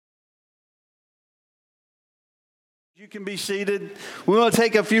You can be seated. We're going to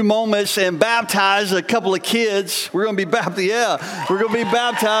take a few moments and baptize a couple of kids. We're going to be baptized. Yeah, we're going to be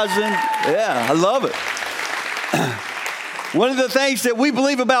baptizing. Yeah, I love it. One of the things that we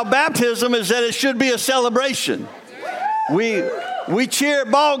believe about baptism is that it should be a celebration. We cheer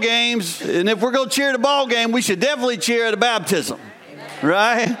at ball games, and if we're going to cheer at a ball game, we should definitely cheer at a baptism,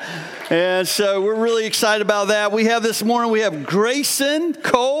 right? And so we're really excited about that. We have this morning, we have Grayson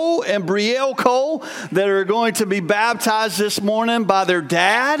Cole and Brielle Cole that are going to be baptized this morning by their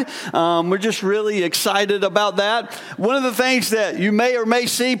dad. We're just really excited about that. One of the things that you may or may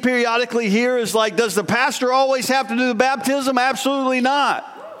see periodically here is like, does the pastor always have to do the baptism? Absolutely not.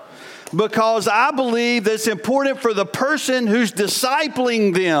 Because I believe that it's important for the person who's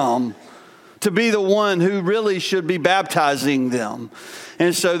discipling them to be the one who really should be baptizing them.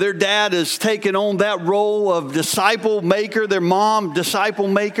 And so their dad is taking on that role of disciple maker, their mom disciple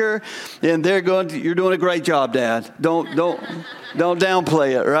maker, and you're doing a great job, Dad. Don't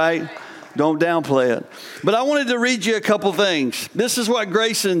downplay it, right? Don't downplay it. But I wanted to read you a couple things. This is what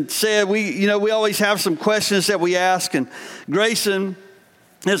Grayson said. We always have some questions that we ask, and Grayson,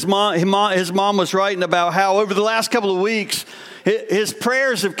 his mom was writing about how over the last couple of weeks, his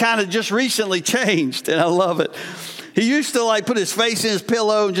prayers have kind of just recently changed, and I love it. He used to put his face in his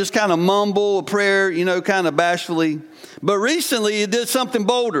pillow and just kind of mumble a prayer, kind of bashfully. But recently he did something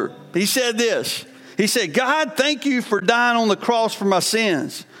bolder. He said this. He said, God, thank you for dying on the cross for my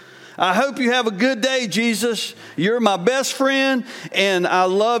sins. I hope you have a good day, Jesus. You're my best friend, and I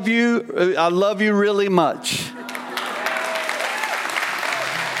love you. I love you really much.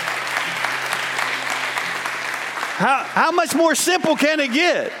 How much more simple can it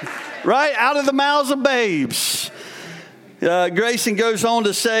get? Right? Out of the mouths of babes. Grayson goes on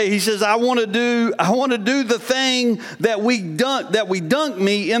to say, he says, I want to do the thing that dunk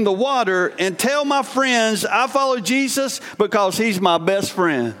me in the water and tell my friends I follow Jesus because he's my best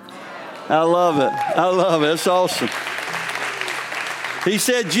friend. I love it. It's awesome. He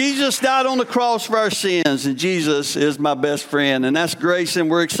said, Jesus died on the cross for our sins, and Jesus is my best friend. And that's Grayson.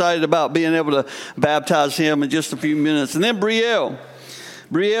 We're excited about being able to baptize him in just a few minutes. And then Brielle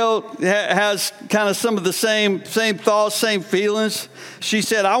has kind of some of the same thoughts, same feelings. She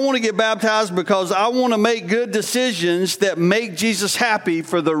said, I want to get baptized because I want to make good decisions that make Jesus happy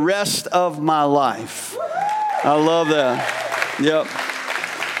for the rest of my life. I love that.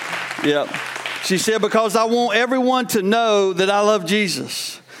 Yep. She said, because I want everyone to know that I love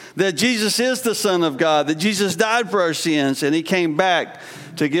Jesus, that Jesus is the Son of God, that Jesus died for our sins, and he came back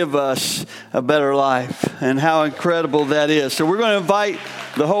to give us a better life. And how incredible that is. So we're going to invite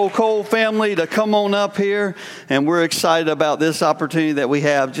the whole Cole family to come on up here, and we're excited about this opportunity that we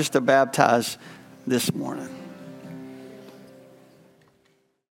have just to baptize this morning.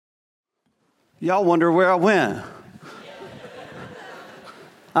 Y'all wonder where I went.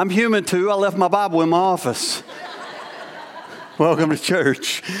 I'm human too. I left my Bible in my office. Welcome to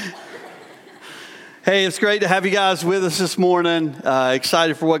church. Hey, it's great to have you guys with us this morning.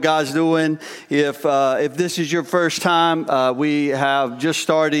 Excited for what God's doing. If this is your first time, we have just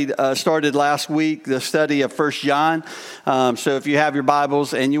started last week the study of 1 John. So if you have your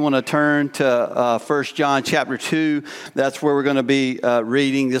Bibles and you want to turn to 1 John chapter 2, that's where we're going to be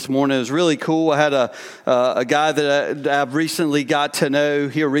reading this morning. It was really cool. I had a guy that I've recently got to know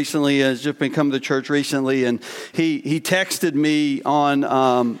here recently, has just been coming to church recently, and he texted me on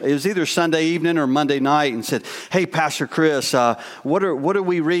it was either Sunday evening or Monday night and said, hey, Pastor Chris, what are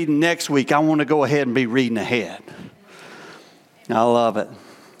we reading next week? I want to go ahead and be reading ahead. I love it.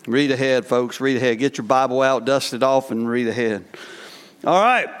 Read ahead, folks. Read ahead. Get your Bible out, dust it off, and read ahead. All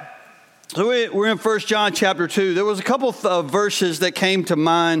right. So we're in 1 John chapter 2. There was a couple of verses that came to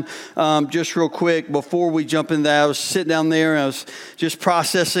mind just real quick before we jump into that. I was sitting down there and I was just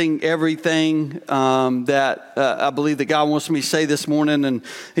processing everything that I believe that God wants me to say this morning. And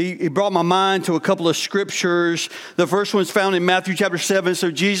he brought my mind to a couple of scriptures. The first one's found in Matthew chapter 7.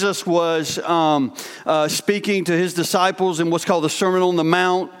 So Jesus was speaking to his disciples in what's called the Sermon on the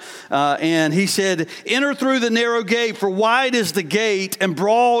Mount. And he said, enter through the narrow gate, for wide is the gate and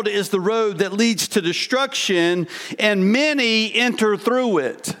broad is the road that leads to destruction, and many enter through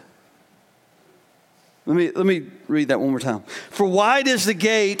it. Let me read that one more time. For wide is the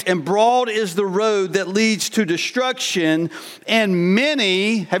gate and broad is the road that leads to destruction, and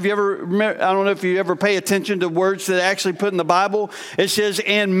many, I don't know if you ever pay attention to words that actually put in the Bible. It says,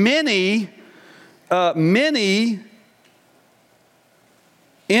 and many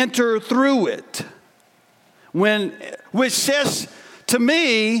enter through it. Which says to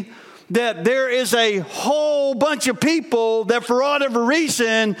me that there is a whole bunch of people that for whatever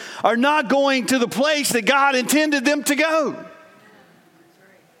reason are not going to the place that God intended them to go.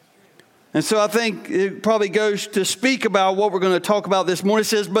 And so I think it probably goes to speak about what we're going to talk about this morning. It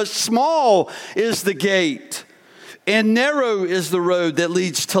says, but small is the gate and narrow is the road that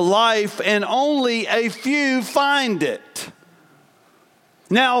leads to life, and only a few find it.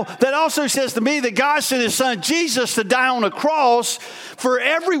 Now, that also says to me that God sent his son Jesus to die on a cross for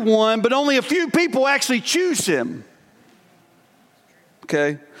everyone, but only a few people actually choose him.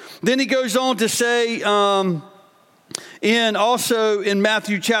 Okay. Then he goes on to say, also in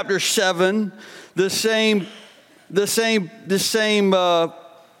Matthew chapter 7, the same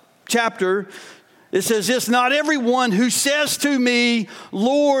chapter, it says this, not everyone who says to me,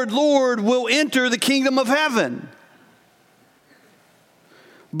 Lord, Lord, will enter the kingdom of heaven,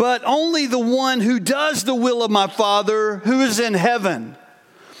 but only the one who does the will of my Father who is in heaven.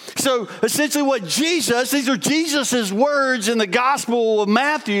 So essentially these are Jesus' words in the Gospel of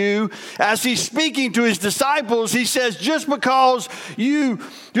Matthew as he's speaking to his disciples. He says, just because,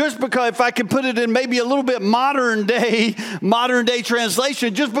 if I can put it in maybe a little bit modern day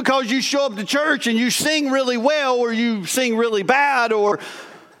translation, just because you show up to church and you sing really well or you sing really bad or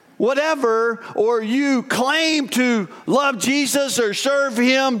whatever, or you claim to love Jesus or serve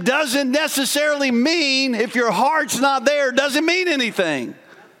him, doesn't necessarily mean, if your heart's not there, doesn't mean anything.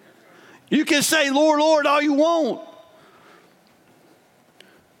 You can say, Lord, Lord, all you want.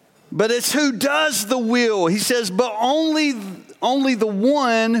 But it's who does the will. He says, but only the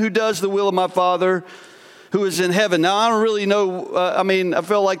one who does the will of my Father who is in heaven. Now, I don't really know. I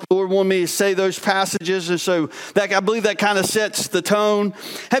feel like the Lord wanted me to say those passages. And so I believe that kind of sets the tone.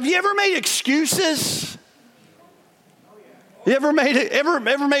 Have you ever made excuses? You ever made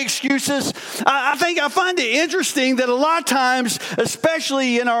excuses? I find it interesting that a lot of times,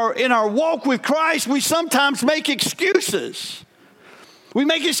 especially in our walk with Christ, we sometimes make excuses. We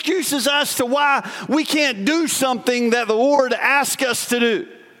make excuses as to why we can't do something that the Lord asks us to do.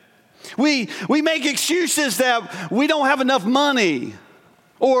 We make excuses that we don't have enough money,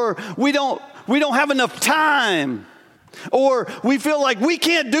 or we don't have enough time, or we feel like we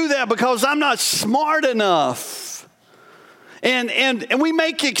can't do that because I'm not smart enough. And we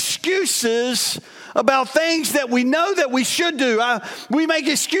make excuses about things that we know that we should do. We make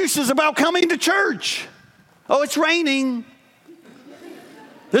excuses about coming to church. Oh, it's raining.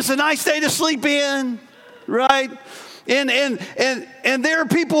 This is a nice day to sleep in, right? And there are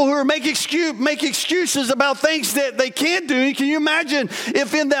people who make excuses about things that they can't do. Can you imagine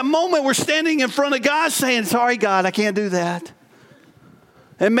if in that moment we're standing in front of God saying, sorry, God, I can't do that.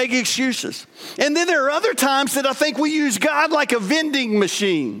 And make excuses. And then there are other times that I think we use God like a vending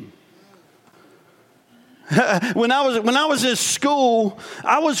machine. When I was in school,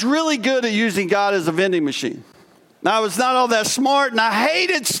 I was really good at using God as a vending machine. I was not all that smart, and I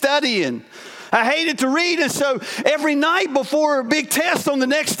hated studying. I hated to read, and so every night before a big test on the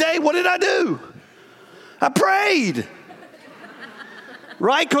next day, what did I do? I prayed.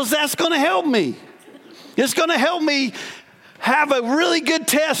 Right? Because that's going to help me. It's going to help me have a really good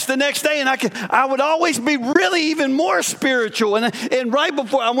test the next day, and I would always be really even more spiritual. And right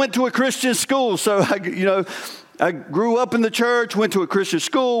before I went to a Christian school, so I grew up in the church, went to a Christian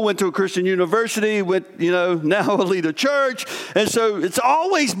school, went to a Christian university, now I lead a church, and so it's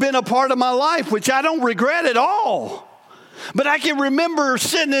always been a part of my life, which I don't regret at all. But I can remember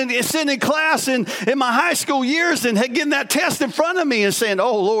sitting in class in my high school years and getting that test in front of me and saying,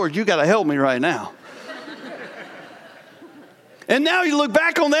 "Oh Lord, you got to help me right now." And now you look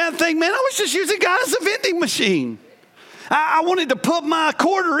back on that and think, man, I was just using God as a vending machine. I wanted to put my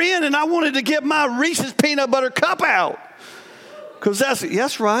quarter in and I wanted to get my Reese's peanut butter cup out. Because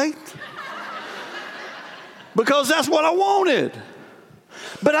that's right. Because that's what I wanted.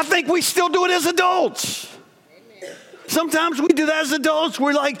 But I think we still do it as adults. Sometimes we do that as adults.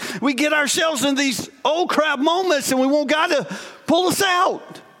 We get ourselves in these old crap moments and we want God to pull us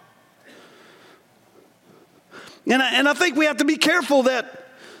out. And I think we have to be careful that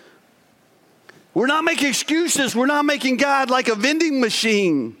we're not making excuses. We're not making God like a vending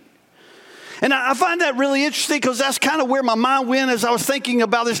machine. And I find that really interesting because that's kind of where my mind went as I was thinking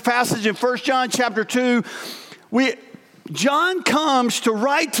about this passage in 1 John chapter 2. John comes to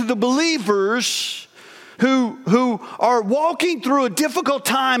write to the believers who are walking through a difficult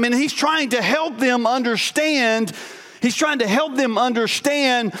time, and he's trying to help them understand. He's trying to help them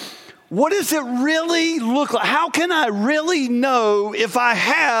understand, what does it really look like? How can I really know if I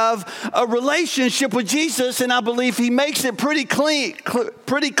have a relationship with Jesus? And I believe he makes it pretty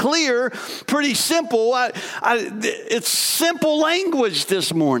clear, pretty simple. It's simple language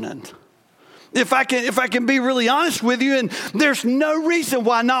this morning. If I can be really honest with you, and there's no reason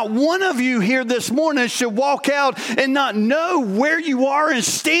why not one of you here this morning should walk out and not know where you are and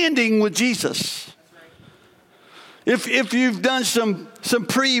standing with Jesus. If you've done some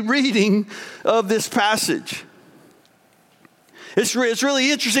pre-reading of this passage. It's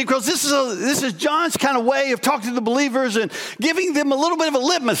really interesting because this is John's kind of way of talking to the believers and giving them a little bit of a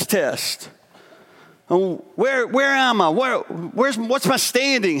litmus test. Where am I? What's my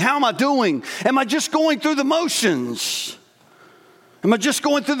standing? How am I doing? Am I just going through the motions? Am I just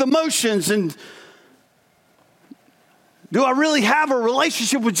going through the motions? And do I really have a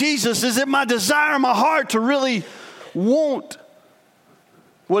relationship with Jesus? Is it my desire in my heart to really want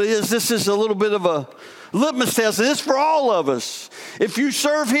what it is? This is a little bit of a litmus test, and it's for all of us. If you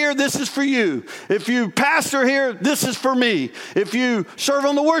serve here, this is for you. If you pastor here, this is for me. If you serve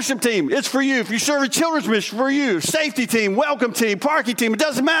on the worship team, it's for you. If you serve a children's mission, for you. Safety team, welcome team, parking team, it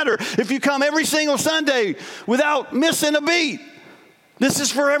doesn't matter. If you come every single Sunday without missing a beat, this is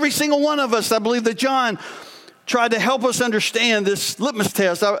for every single one of us. I believe that John tried to help us understand this litmus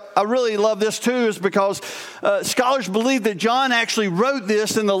test. I really love this too, is because scholars believe that John actually wrote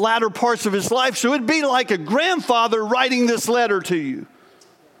this in the latter parts of his life. So it'd be like a grandfather writing this letter to you,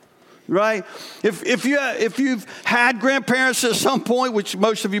 right? If you've had grandparents at some point, which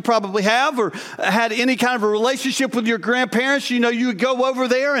most of you probably have, or had any kind of a relationship with your grandparents, you would go over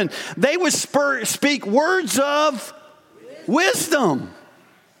there and they would speak words of wisdom.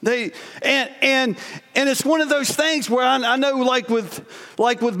 And it's one of those things where I know, like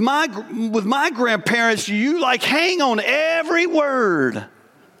with my grandparents, you hang on every word,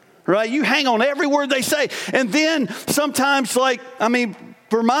 right? You hang on every word they say, and then sometimes, for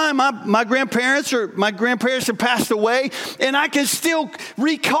my grandparents have passed away, and I can still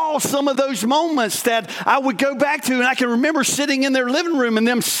recall some of those moments that I would go back to, and I can remember sitting in their living room and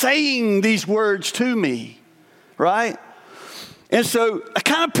them saying these words to me, right? And so I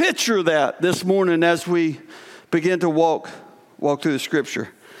kind of picture that this morning as we begin to walk through the scripture.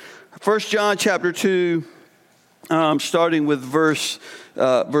 1 John chapter 2, starting with verse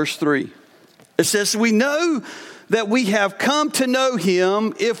 3. It says, "We know that we have come to know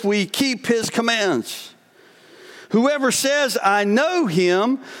him if we keep his commands. Whoever says, 'I know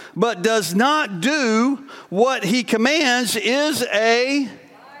him,' but does not do what he commands is a..."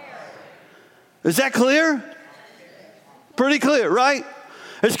 Is that clear? Pretty clear, right?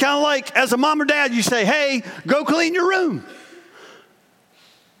 It's kind of like as a mom or dad, you say, "Hey, go clean your room."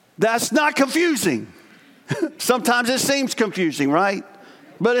 That's not confusing. Sometimes it seems confusing, right?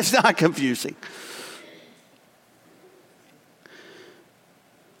 But it's not confusing.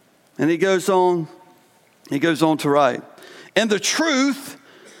 And he goes on to write, "And the truth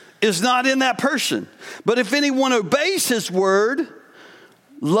is not in that person. But if anyone obeys his word,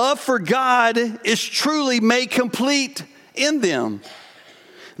 love for God is truly made complete in them.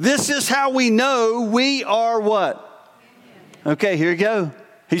 This is how we know we are" what? Okay, here you go.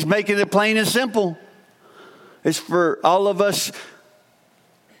 He's making it plain and simple. It's for all of us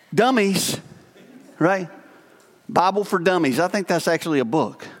dummies, right? Bible for Dummies. I think that's actually a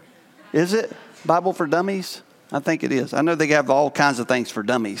book. Is it? Bible for Dummies? I think it is. I know they have all kinds of things for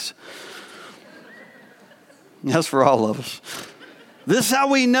dummies. That's for all of us. This is how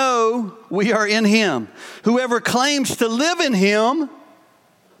we know we are in him. Whoever claims to live in him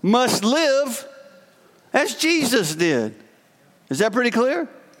must live as Jesus did. Is that pretty clear?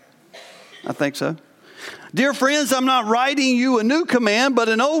 I think so. "Dear friends, I'm not writing you a new command, but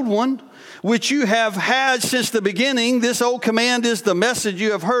an old one, which you have had since the beginning. This old command is the message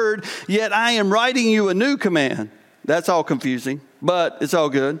you have heard, yet I am writing you a new command." That's all confusing, but it's all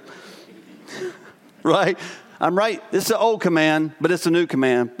good. Right? I'm right. It's an old command, but it's a new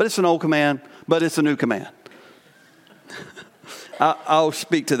command. But it's an old command, but it's a new command. I'll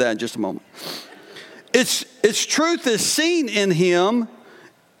speak to that in just a moment. Its truth is seen in him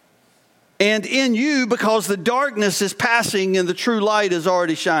and in you because the darkness is passing and the true light is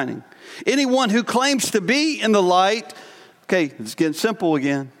already shining. Anyone who claims to be in the light, okay, it's getting simple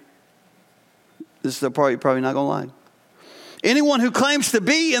again. This is the part you're probably not going to like. Anyone who claims to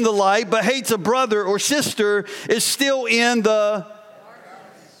be in the light but hates a brother or sister is still in the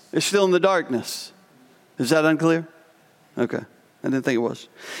darkness. Is that unclear? Okay. I didn't think it was.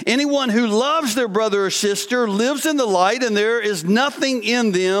 Anyone who loves their brother or sister lives in the light, and there is nothing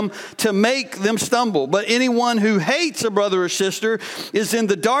in them to make them stumble. But anyone who hates a brother or sister is in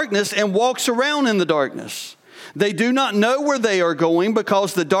the darkness and walks around in the darkness. They do not know where they are going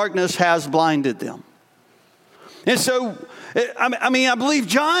because the darkness has blinded them. And so, I believe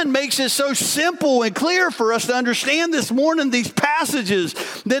John makes it so simple and clear for us to understand this morning, these passages,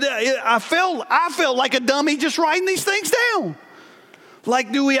 that I felt like a dummy just writing these things down.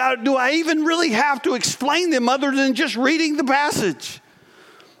 Like, do I even really have to explain them other than just reading the passage?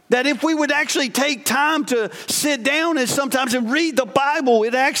 That if we would actually take time to sit down and read the Bible,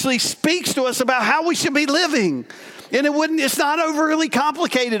 it actually speaks to us about how we should be living. And it's not overly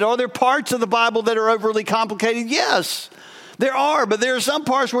complicated. Are there parts of the Bible that are overly complicated? Yes, there are. But there are some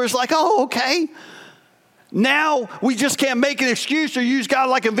parts where it's like, oh, okay. Now we just can't make an excuse or use God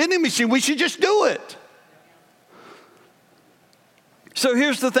like a vending machine. We should just do it. So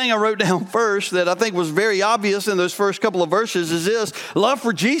here's the thing I wrote down first that I think was very obvious in those first couple of verses is this: love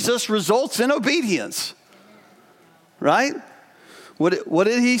for Jesus results in obedience. Right? What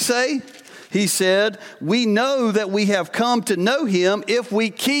did he say? He said, we know that we have come to know him if we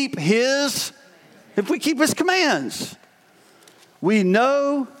keep his commands. We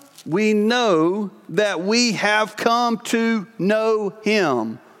know that we have come to know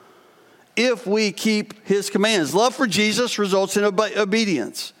him if we keep his commands. Love for Jesus results in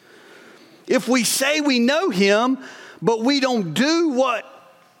obedience. If we say we know him, but we don't do what,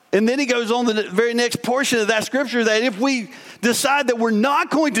 and then he goes on to the very next portion of that scripture, that if we decide that we're not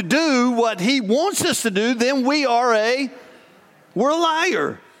going to do what he wants us to do, then we're a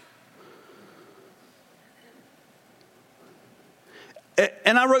liar.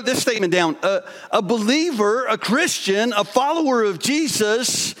 And I wrote this statement down. A believer, a Christian, a follower of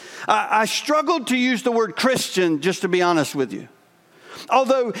Jesus, I struggled to use the word Christian, just to be honest with you.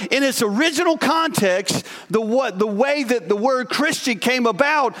 Although in its original context, the way that the word Christian came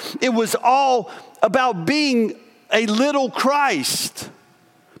about, it was all about being a little Christ.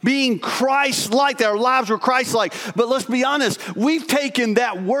 Being Christ-like, that our lives were Christ-like. But let's be honest, we've taken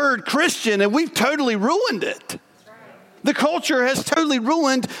that word Christian and we've totally ruined it. The culture has totally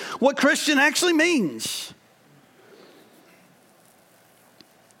ruined what Christian actually means.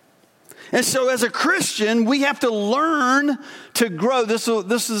 And so as a Christian, we have to learn to grow. This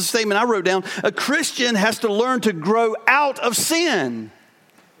is a statement I wrote down. A Christian has to learn to grow out of sin.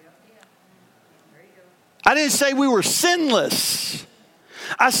 I didn't say we were sinless.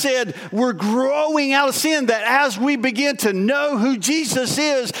 I said we're growing out of sin, that as we begin to know who Jesus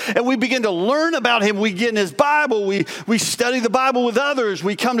is and we begin to learn about him, we get in his Bible, we study the Bible with others,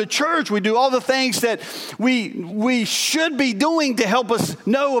 we come to church, we do all the things that we should be doing to help us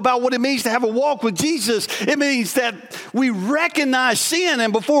know about what it means to have a walk with Jesus. It means that we recognize sin,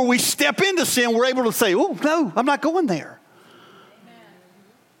 and before we step into sin, we're able to say, oh, no, I'm not going there.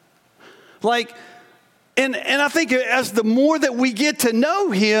 Amen. And I think as the more that we get to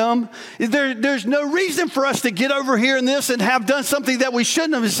know him, there's no reason for us to get over here in this and have done something that we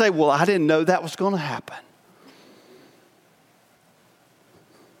shouldn't have and say, well, I didn't know that was going to happen.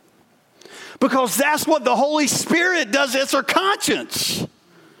 Because that's what the Holy Spirit does. It's our conscience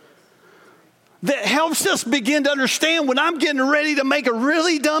that helps us begin to understand when I'm getting ready to make a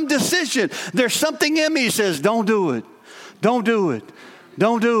really dumb decision. There's something in me that says, don't do it. Don't do it.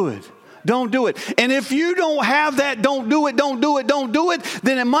 Don't do it. Don't do it. And if you don't have that, don't do it,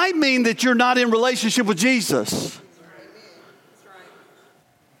 then it might mean that you're not in relationship with Jesus.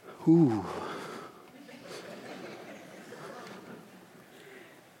 Ooh.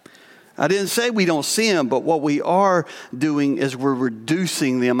 I didn't say we don't sin, but what we are doing is we're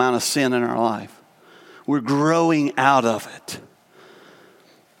reducing the amount of sin in our life. We're growing out of it.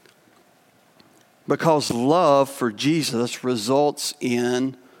 Because love for Jesus results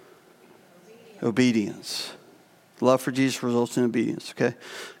in obedience. Love for Jesus results in obedience, okay?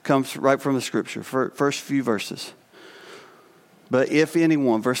 Comes right from the scripture, first few verses. But if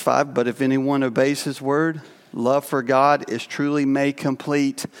anyone, verse 5, but if anyone obeys his word, love for God is truly made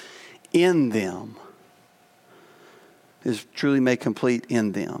complete in them. Is truly made complete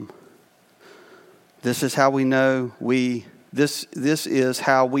in them. This is how we know This is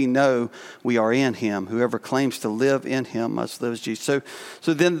how we know we are in him. Whoever claims to live in him must live as Jesus.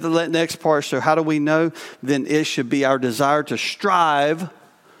 So then the next part, so how do we know? Then it should be our desire to strive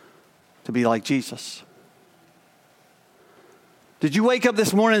to be like Jesus. Did you wake up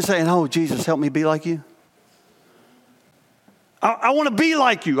this morning saying, oh, Jesus, help me be like you? I want to be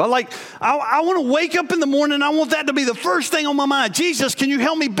like you. I want to wake up in the morning. I want that to be the first thing on my mind. Jesus, can you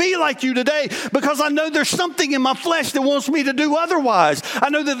help me be like you today? Because I know there's something in my flesh that wants me to do otherwise. I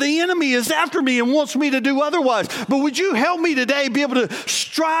know that the enemy is after me and wants me to do otherwise. But would you help me today be able to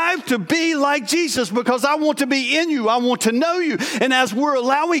strive to be like Jesus? Because I want to be in you. I want to know you. And as we're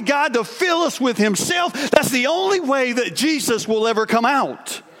allowing God to fill us with himself, that's the only way that Jesus will ever come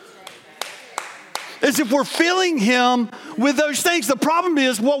out. As if we're filling him with those things. The problem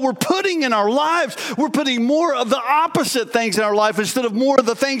is what we're putting in our lives, we're putting more of the opposite things in our life instead of more of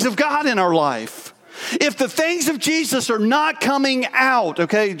the things of God in our life. If the things of Jesus are not coming out,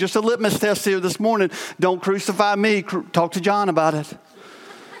 okay, just a litmus test here this morning. Don't crucify me. Talk to John about it.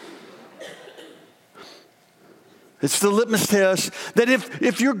 It's the litmus test that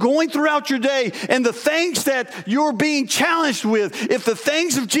if you're going throughout your day and the things that you're being challenged with, if the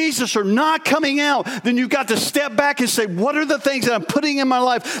things of Jesus are not coming out, then you've got to step back and say, what are the things that I'm putting in my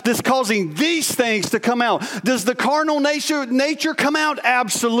life that's causing these things to come out? Does the carnal nature come out?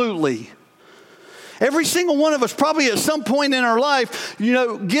 Absolutely. Every single one of us probably at some point in our life,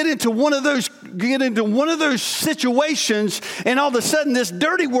 get into one of those situations, and all of a sudden this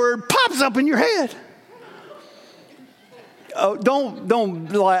dirty word pops up in your head. Oh,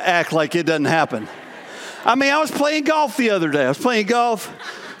 don't act like it doesn't happen. I mean, I was playing golf the other day. I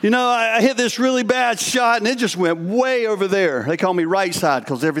hit this really bad shot, and it just went way over there. They call me right side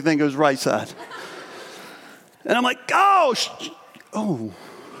because everything goes right side. And I'm like, oh.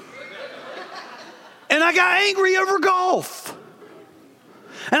 And I got angry over golf.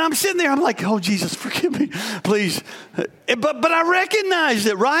 And I'm sitting there, I'm like, oh, Jesus, forgive me, please. But I recognized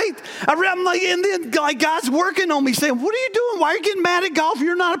it, right? I'm like, and then God's working on me saying, what are you doing? Why are you getting mad at golf?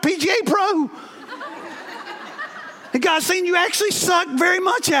 You're not a PGA pro. And God's saying, you actually suck very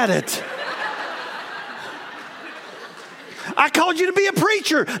much at it. I called you to be a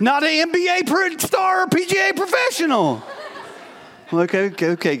preacher, not an NBA star or PGA professional.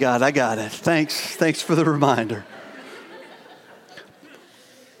 Okay, God, I got it. Thanks for the reminder.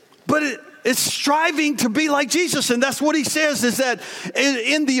 But it's striving to be like Jesus. And that's what he says is that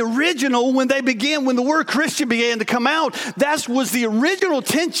in the original, when the word Christian began to come out, that was the original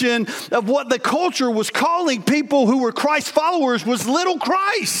tension of what the culture was calling people who were Christ followers was little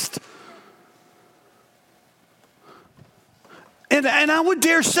Christ. And I would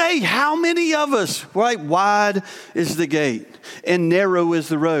dare say, how many of us, right? Wide is the gate and narrow is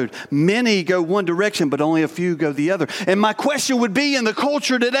the road. Many go one direction, but only a few go the other. And my question would be in the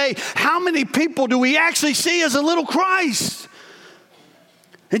culture today, how many people do we actually see as a little Christ?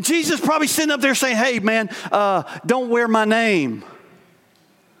 And Jesus probably sitting up there saying, hey, man, don't wear my name.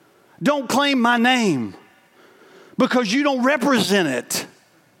 Don't claim my name because you don't represent it.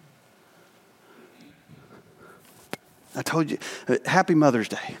 I told you, happy Mother's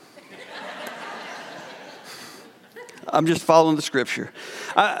Day. I'm just following the scripture.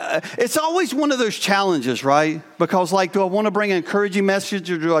 It's always one of those challenges, right? Because do I want to bring an encouraging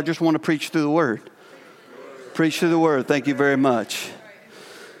message or do I just want to preach through the word? Preach through the word. Thank you very much.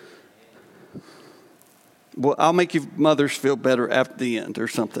 Well, I'll make you mothers feel better at the end or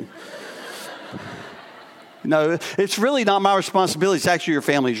something. No, it's really not my responsibility. It's actually your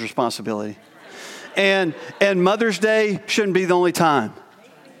family's responsibility. And Mother's Day shouldn't be the only time.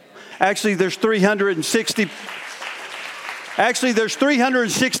 Actually, there's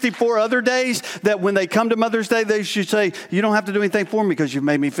 364 other days that when they come to Mother's Day, they should say, you don't have to do anything for me because you've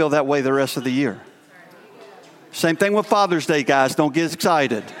made me feel that way the rest of the year. Same thing with Father's Day, guys. Don't get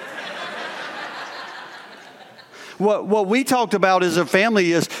excited. What we talked about as a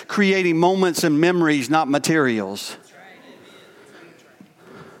family is creating moments and memories, not materials.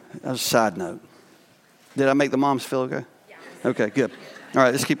 That's a side note. Did I make the moms feel okay? Yeah. Okay, good. All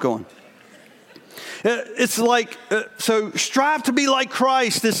right, let's keep going. It's like, so strive to be like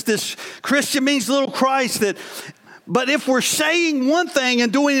Christ. This Christian means little Christ. But if we're saying one thing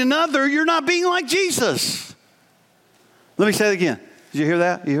and doing another, you're not being like Jesus. Let me say it again. Did you hear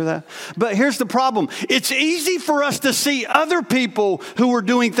that? You hear that? But here's the problem. It's easy for us to see other people who are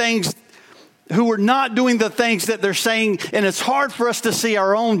doing things, who are not doing the things that they're saying, and it's hard for us to see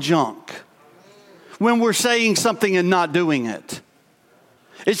our own junk when we're saying something and not doing it.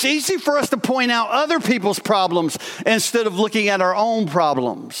 It's easy for us to point out other people's problems instead of looking at our own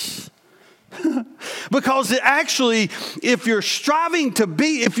problems. Because actually, if you're striving to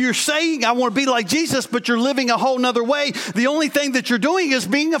be, if you're saying, I want to be like Jesus, but you're living a whole nother way, the only thing that you're doing is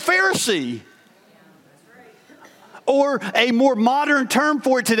being a Pharisee. Or a more modern term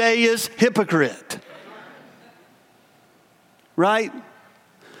for it today is hypocrite. Right?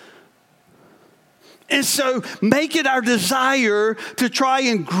 And so make it our desire to try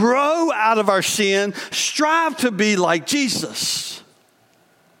and grow out of our sin, strive to be like Jesus.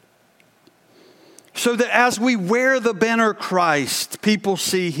 So that as we wear the banner Christ, people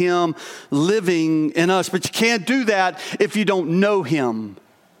see him living in us. But you can't do that if you don't know him.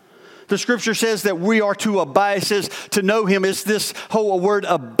 The scripture says that we are to abide. It says to know him. It's this whole word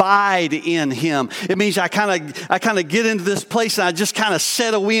abide in him. It means I kind of get into this place and I just kind of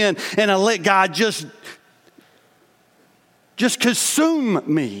settle in and I let God just consume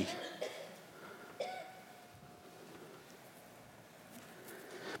me.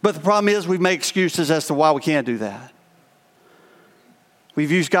 But the problem is we make excuses as to why we can't do that. We've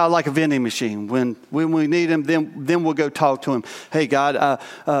used God like a vending machine. When we need him, then we'll go talk to him. Hey, God,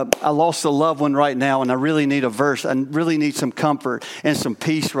 I lost a loved one right now, and I really need a verse. I really need some comfort and some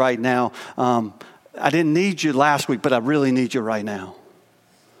peace right now. I didn't need you last week, but I really need you right now.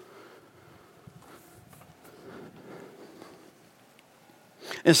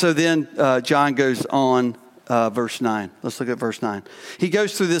 And so then John goes on. Verse 9. Let's look at verse 9. He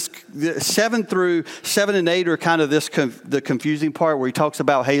goes through this 7 and 8 are kind of the confusing part where he talks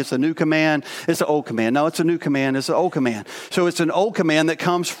about, hey, it's a new command. It's an old command. No, it's a new command. It's an old command. So it's an old command that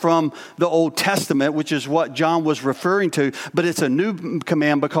comes from the Old Testament, which is what John was referring to. But it's a new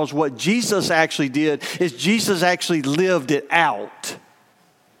command because what Jesus actually did is Jesus actually lived it out.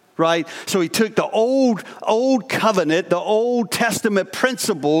 Right? So he took the old covenant, the Old Testament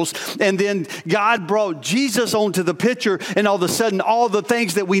principles, and then God brought Jesus onto the picture, and all of a sudden, all the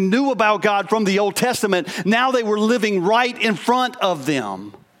things that we knew about God from the Old Testament, now they were living right in front of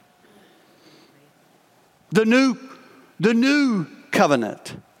them. The new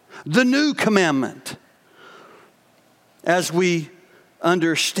covenant, the new commandment, as we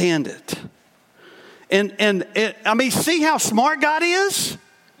understand it. And I mean, see how smart God is?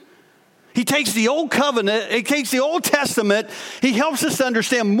 He takes the old covenant, he takes the Old Testament, he helps us to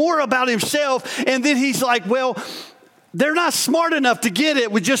understand more about himself, and then he's like, well, they're not smart enough to get it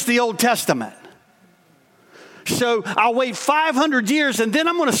with just the Old Testament. So I'll wait 500 years, and then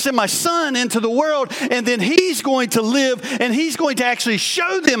I'm going to send my son into the world, and then he's going to live, and he's going to actually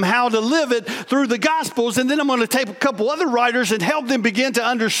show them how to live it through the Gospels, and then I'm going to take a couple other writers and help them begin to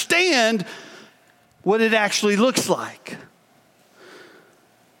understand what it actually looks like.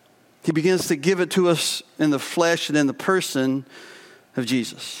 He begins to give it to us in the flesh and in the person of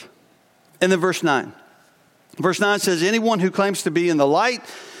Jesus. And then verse 9. Verse 9 says, anyone who claims to be in the light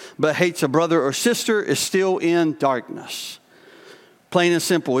but hates a brother or sister is still in darkness. Plain and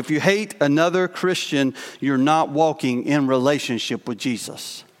simple. If you hate another Christian, you're not walking in relationship with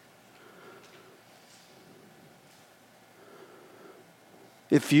Jesus.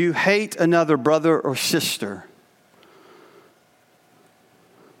 If you hate another brother or sister,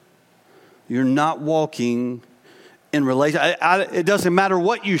 you're not walking in relation. It doesn't matter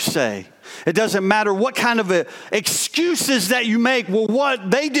what you say. It doesn't matter what kind of excuses that you make. Well,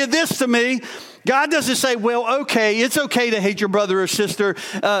 what they did this to me. God doesn't say, well, okay, it's okay to hate your brother or sister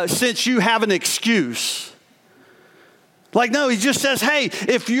since you have an excuse. Like, no, he just says, hey,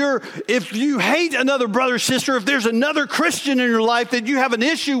 if you hate another brother or sister, if there's another Christian in your life that you have an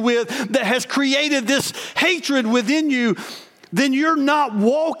issue with that has created this hatred within you, then you're not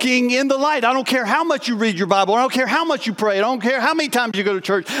walking in the light. I don't care how much you read your Bible. I don't care how much you pray. I don't care how many times you go to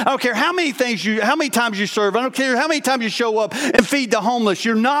church. I don't care how many times you serve. I don't care how many times you show up and feed the homeless.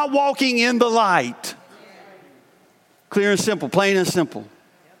 You're not walking in the light. Clear and simple, plain and simple.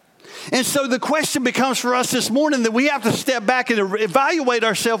 And so the question becomes for us this morning that we have to step back and evaluate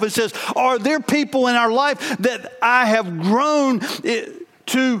ourselves and says, are there people in our life that I have grown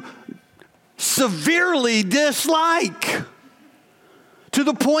to severely dislike? To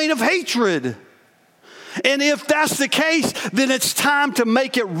the point of hatred. And if that's the case, then it's time to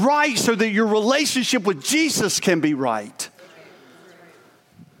make it right so that your relationship with Jesus can be right.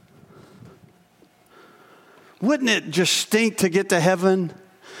 Wouldn't it just stink to get to heaven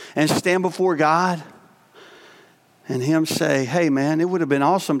and stand before God and him say, hey man, it would have been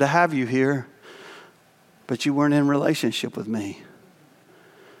awesome to have you here, but you weren't in relationship with me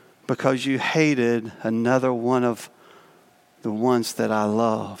because you hated another one of the ones that I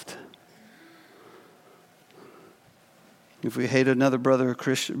loved. If we hate another brother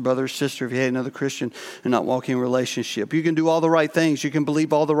or sister, if you hate another Christian, you're not walking in relationship. You can do all the right things. You can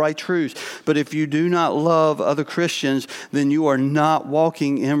believe all the right truths. But if you do not love other Christians, then you are not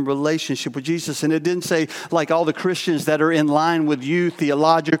walking in relationship with Jesus. And it didn't say like all the Christians that are in line with you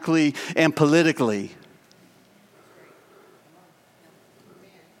theologically and politically.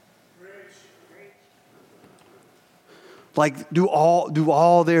 Like, do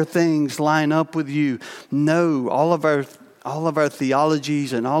all their things line up with you? No, all of our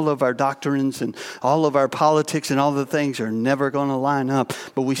theologies and all of our doctrines and all of our politics and all the things are never going to line up.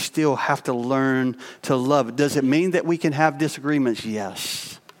 But we still have to learn to love. Does it mean that we can have disagreements?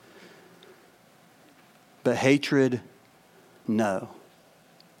 Yes. But hatred, no.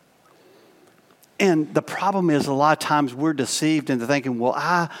 And the problem is a lot of times we're deceived into thinking, well,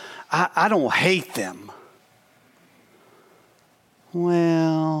 I don't hate them.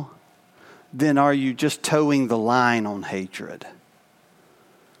 Well, then are you just towing the line on hatred?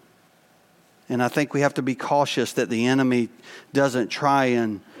 And I think we have to be cautious that the enemy doesn't try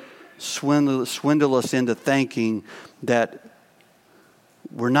and swindle us into thinking that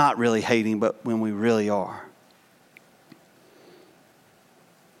we're not really hating, but when we really are.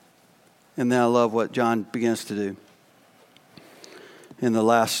 And then I love what John begins to do in the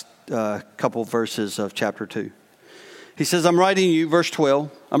last couple verses of chapter 2. He says, I'm writing you, verse 12,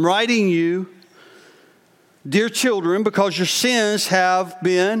 I'm writing you, dear children, because your sins have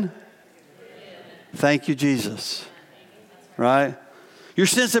been, thank you, Jesus, right? Your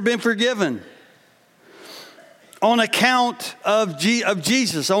sins have been forgiven on account of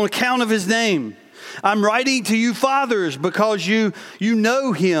Jesus, on account of his name. I'm writing to you fathers because you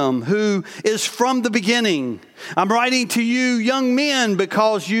know him who is from the beginning. I'm writing to you young men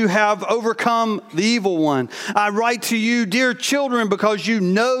because you have overcome the evil one. I write to you dear children because you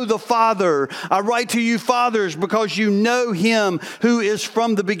know the Father. I write to you fathers because you know him who is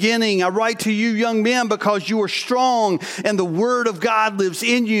from the beginning. I write to you young men because you are strong and the word of God lives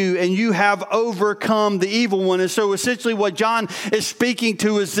in you and you have overcome the evil one. And so essentially what John is speaking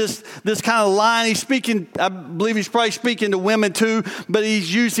to is this kind of line. He's speaking, I believe he's probably speaking to women too, but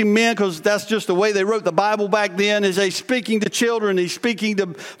he's using men because that's just the way they wrote the Bible back then. Is he's speaking to children, he's speaking to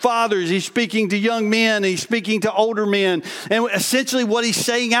fathers, he's speaking to young men, he's speaking to older men. And essentially what he's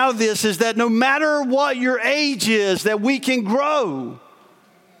saying out of this is that no matter what your age is, that we can grow.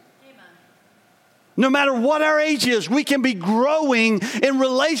 No matter what our age is, we can be growing in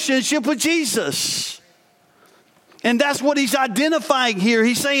relationship with Jesus. And that's what he's identifying here.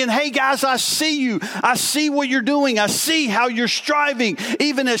 He's saying, hey guys, I see you. I see what you're doing. I see how you're striving,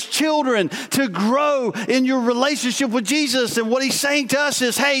 even as children, to grow in your relationship with Jesus. And what he's saying to us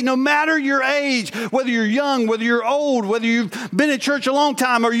is, hey, no matter your age, whether you're young, whether you're old, whether you've been in church a long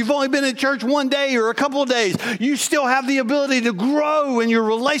time or you've only been in church one day or a couple of days, you still have the ability to grow in your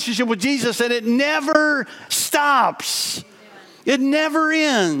relationship with Jesus. And it never stops. It never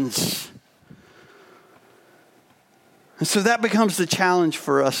ends. And so that becomes the challenge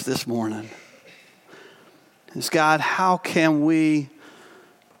for us this morning. Is God, how can we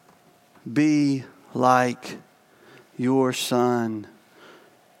be like your son,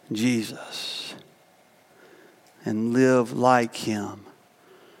 Jesus, and live like him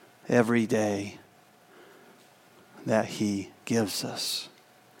every day that he gives us?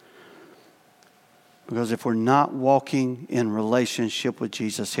 Because if we're not walking in relationship with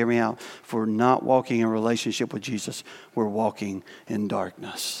Jesus, hear me out. If we're not walking in relationship with Jesus, we're walking in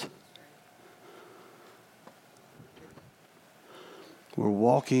darkness. We're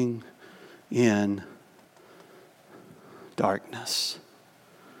walking in darkness.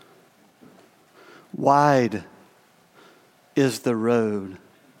 Wide is the road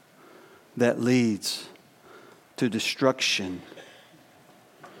that leads to destruction,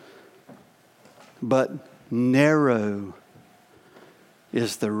 but narrow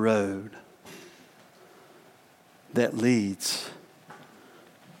is the road that leads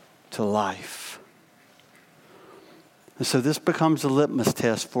to life. And so this becomes a litmus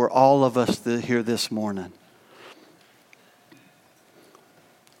test for all of us here this morning.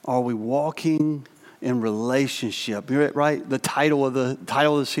 Are we walking in relationship? Right? The title of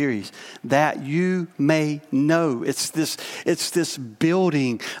the series, that you may know. It's this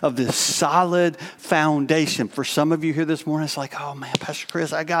building of this solid foundation. For some of you here this morning, it's like, oh man, Pastor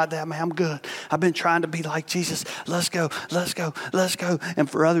Chris, I got that, man. I'm good. I've been trying to be like Jesus. Let's go. And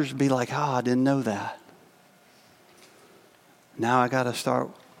for others to be like, oh, I didn't know that. Now I got to start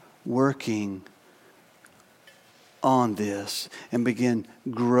working on this and begin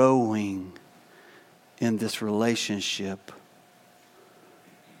growing in this relationship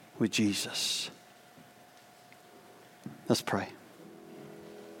with Jesus. Let's pray.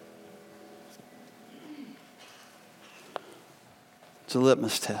 It's a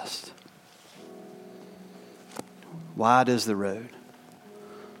litmus test. Wide is the road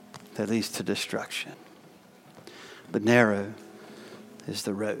that leads to destruction, but narrow is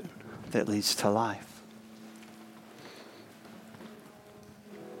the road that leads to life.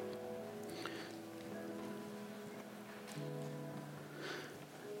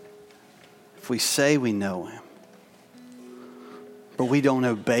 If we say we know him, but we don't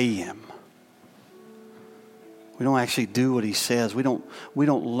obey him, we don't actually do what he says, we don't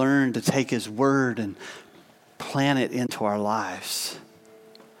learn to take his word and plant it into our lives,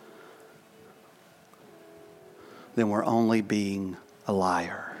 then we're only being a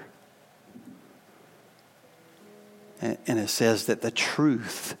liar. And it says that the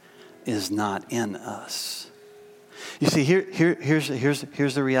truth is not in us. You see, here's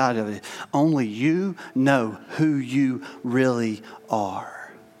the reality of it. Only you know who you really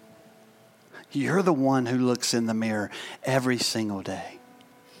are. You're the one who looks in the mirror every single day.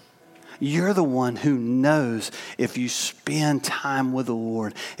 You're the one who knows if you spend time with the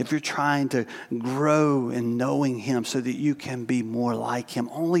Lord, if you're trying to grow in knowing Him so that you can be more like Him.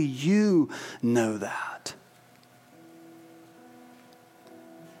 Only you know that.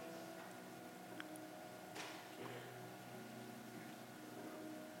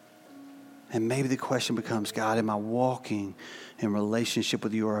 And maybe the question becomes, God, am I walking in relationship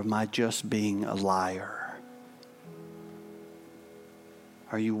with you, or am I just being a liar?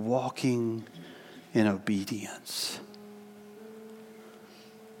 Are you walking in obedience?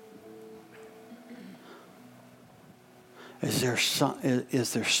 Is there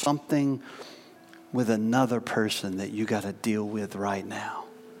something with another person that you got to deal with right now?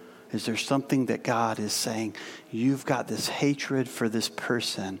 Is there something that God is saying, you've got this hatred for this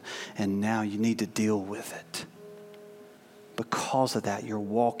person and now you need to deal with it? Because of that, you're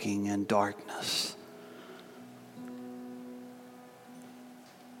walking in darkness.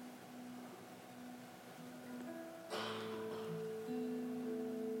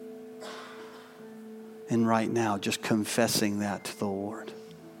 And right now, just confessing that to the Lord.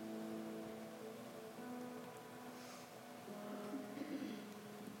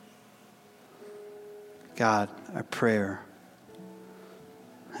 God, our prayer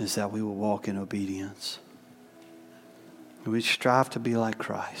is that we will walk in obedience. We strive to be like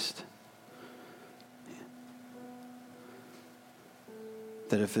Christ.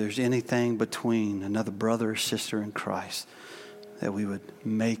 That if there's anything between another brother or sister in Christ, that we would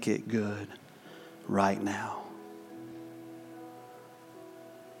make it good right now.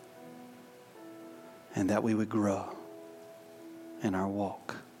 And that we would grow in our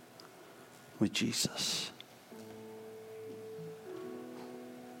walk with Jesus.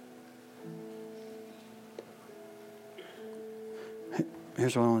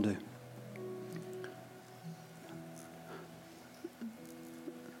 Here's what I want to do.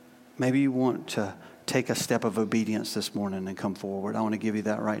 Maybe you want to take a step of obedience this morning and come forward. I want to give you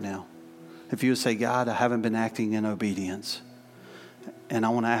that right now. If you would say, God, I haven't been acting in obedience, and I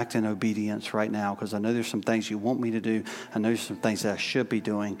want to act in obedience right now because I know there's some things you want me to do. I know there's some things that I should be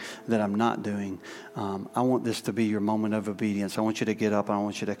doing that I'm not doing. I want this to be your moment of obedience. I want you to get up and I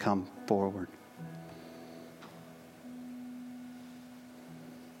want you to come forward.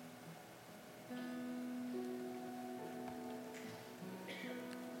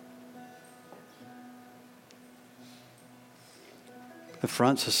 The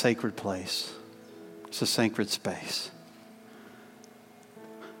front's a sacred place. It's a sacred space.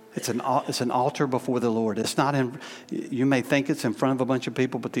 It's an altar before the Lord. It's not in. You may think it's in front of a bunch of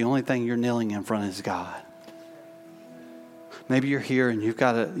people, but the only thing you're kneeling in front is God. Maybe you're here and you've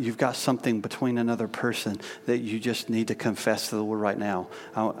got something between another person that you just need to confess to the Lord right now.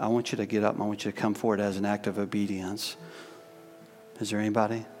 I want you to get up and I want you to come forward as an act of obedience. Is there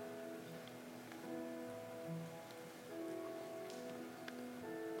anybody?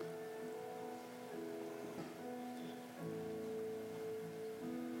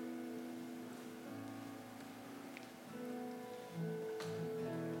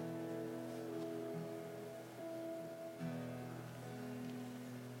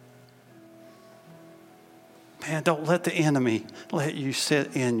 Man, don't let the enemy let you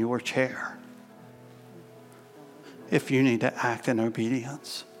sit in your chair if you need to act in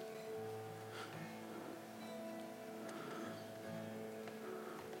obedience.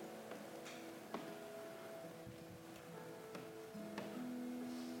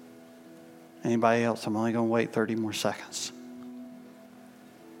 Anybody else? I'm only going to wait 30 more seconds.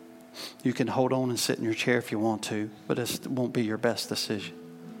 You can hold on and sit in your chair if you want to, but it won't be your best decision.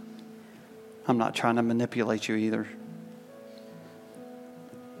 I'm not trying to manipulate you either.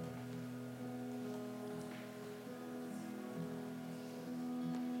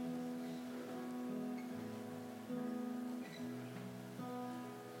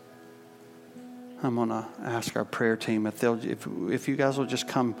 I'm going to ask our prayer team if you guys will just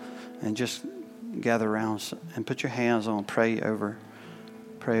come and just gather around and put your hands on, pray over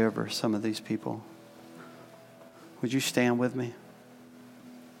some of these people. Would you stand with me?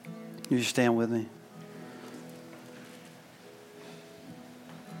 You stand with me.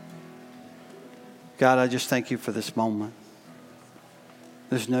 God, I just thank you for this moment.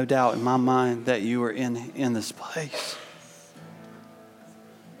 There's no doubt in my mind that you are in this place.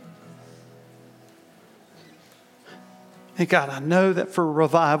 And God, I know that for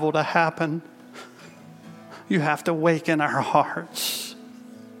revival to happen, You have to waken our hearts.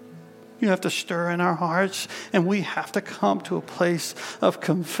 You have to stir in our hearts, and we have to come to a place of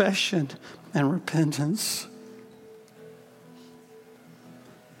confession and repentance.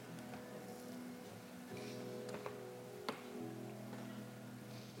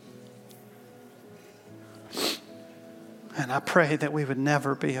 And I pray that we would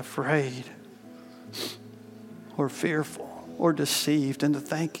never be afraid or fearful or deceived into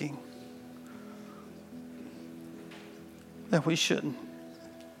thinking that we shouldn't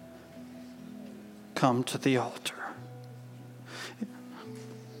come to the altar.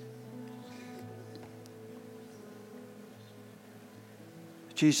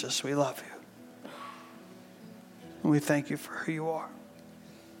 Jesus, we love you. And we thank you for who you are.